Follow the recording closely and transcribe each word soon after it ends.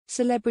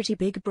Celebrity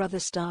Big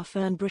Brother star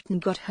Fern Britton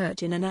got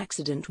hurt in an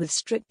accident with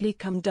Strictly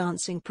Come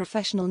Dancing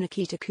professional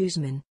Nikita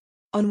Kuzmin.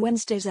 On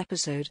Wednesday's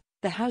episode,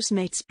 the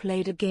housemates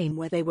played a game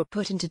where they were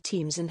put into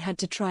teams and had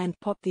to try and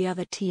pop the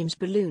other team's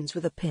balloons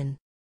with a pin.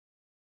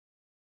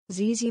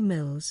 Zeze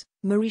Mills,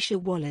 Marisha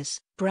Wallace,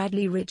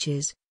 Bradley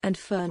Riches, and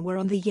Fern were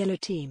on the yellow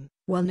team,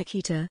 while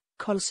Nikita,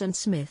 Clarkson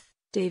Smith,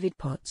 David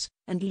Potts,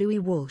 and Louis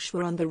Walsh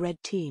were on the red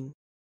team.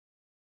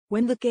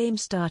 When the game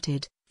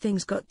started,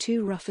 things got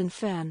too rough and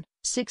Fern,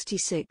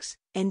 66,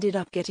 ended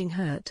up getting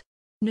hurt.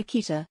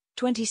 Nikita,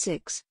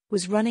 26,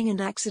 was running and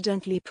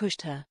accidentally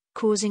pushed her,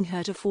 causing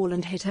her to fall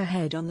and hit her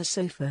head on the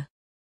sofa.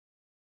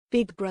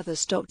 Big Brother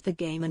stopped the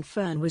game and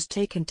Fern was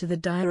taken to the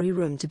diary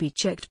room to be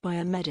checked by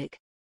a medic.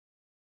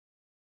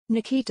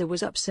 Nikita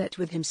was upset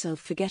with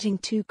himself for getting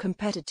too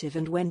competitive,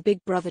 and when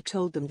Big Brother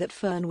told them that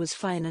Fern was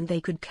fine and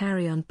they could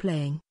carry on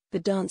playing, the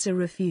dancer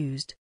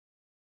refused.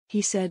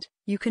 He said,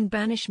 "You can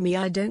banish me,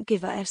 I don't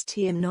give a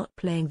st, I'm not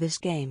playing this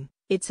game,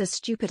 it's a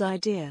stupid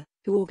idea,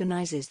 who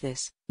organizes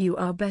this, you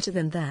are better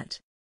than that."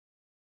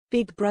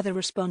 Big Brother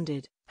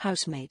responded,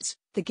 "Housemates,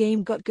 the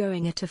game got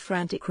going at a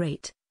frantic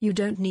rate, you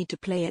don't need to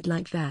play it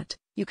like that,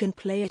 you can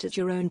play it at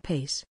your own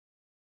pace."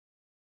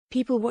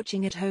 People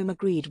watching at home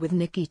agreed with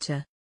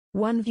Nikita.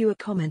 One viewer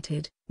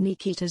commented,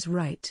 "Nikita's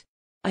right.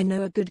 I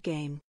know a good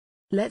game.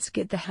 Let's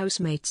get the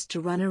housemates to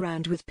run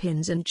around with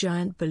pins and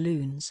giant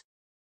balloons."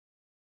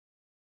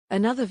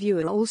 Another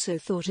viewer also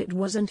thought it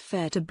wasn't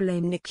fair to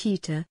blame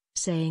Nikita,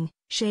 saying,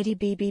 "Shady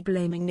BB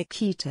blaming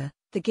Nikita,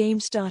 the game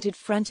started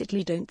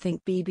frantically, don't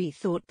think BB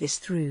thought this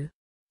through.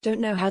 Don't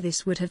know how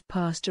this would have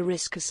passed a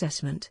risk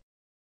assessment."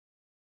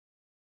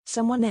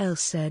 Someone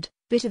else said,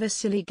 "Bit of a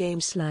silly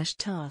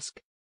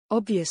game/task.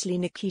 Obviously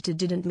Nikita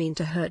didn't mean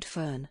to hurt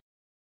Fern."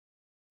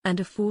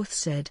 And a fourth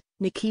said,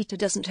 "Nikita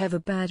doesn't have a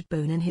bad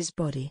bone in his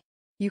body.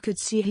 You could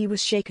see he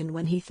was shaken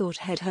when he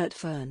thought he'd hurt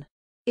Fern.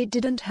 It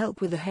didn't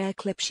help with the hair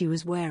clip she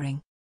was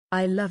wearing.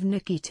 I love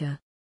Nikita."